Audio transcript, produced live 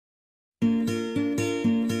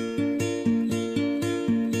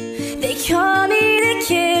They call me the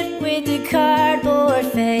kid with the cardboard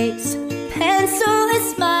face, pencil, a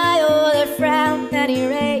smile, a frown that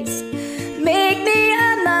erase. Make me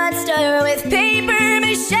a monster with paper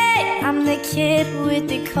mache. I'm the kid with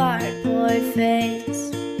the cardboard face.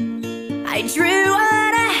 I drew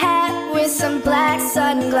on a hat with some black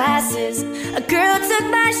sunglasses. A girl took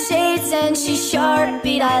my shades and she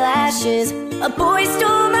sharpied eyelashes. A boy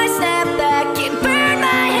stole my snapback and burned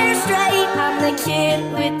my hair straight. I'm the kid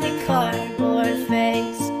with the cardboard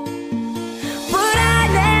face. But I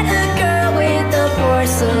met a girl with a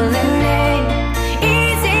porcelain name.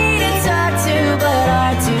 Easy to talk to but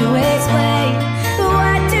hard to explain.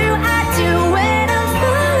 What do I do when I'm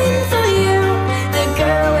falling for you? The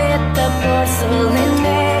girl with the porcelain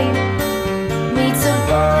name meets a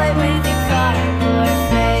boy with a cardboard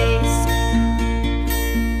face.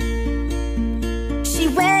 She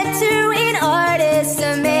went to an artist to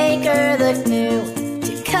make her look new,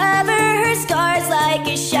 to cover her scars like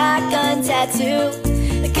a shotgun tattoo.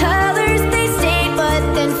 The colors, they stayed but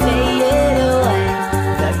then faded away.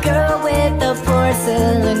 The girl with the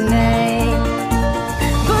porcelain name.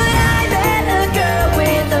 But I met a girl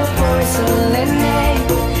with a porcelain name.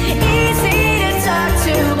 Easy to talk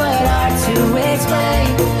to but hard to explain.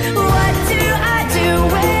 What do I do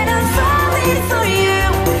when I'm falling for you?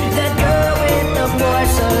 The girl with the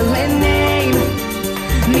porcelain name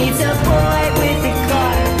meets a boy with a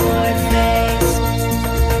cardboard face.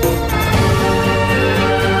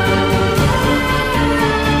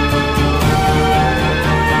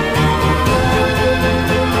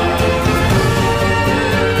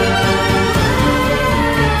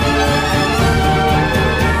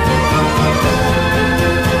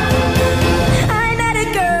 I met a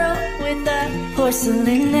girl with a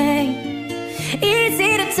porcelain name.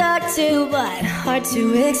 Easy to talk to but hard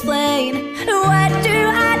to explain. What do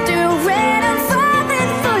I do when I'm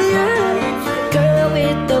falling for you? Girl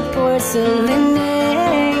with the porcelain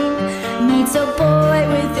name meets a boy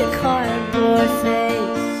with a cardboard face.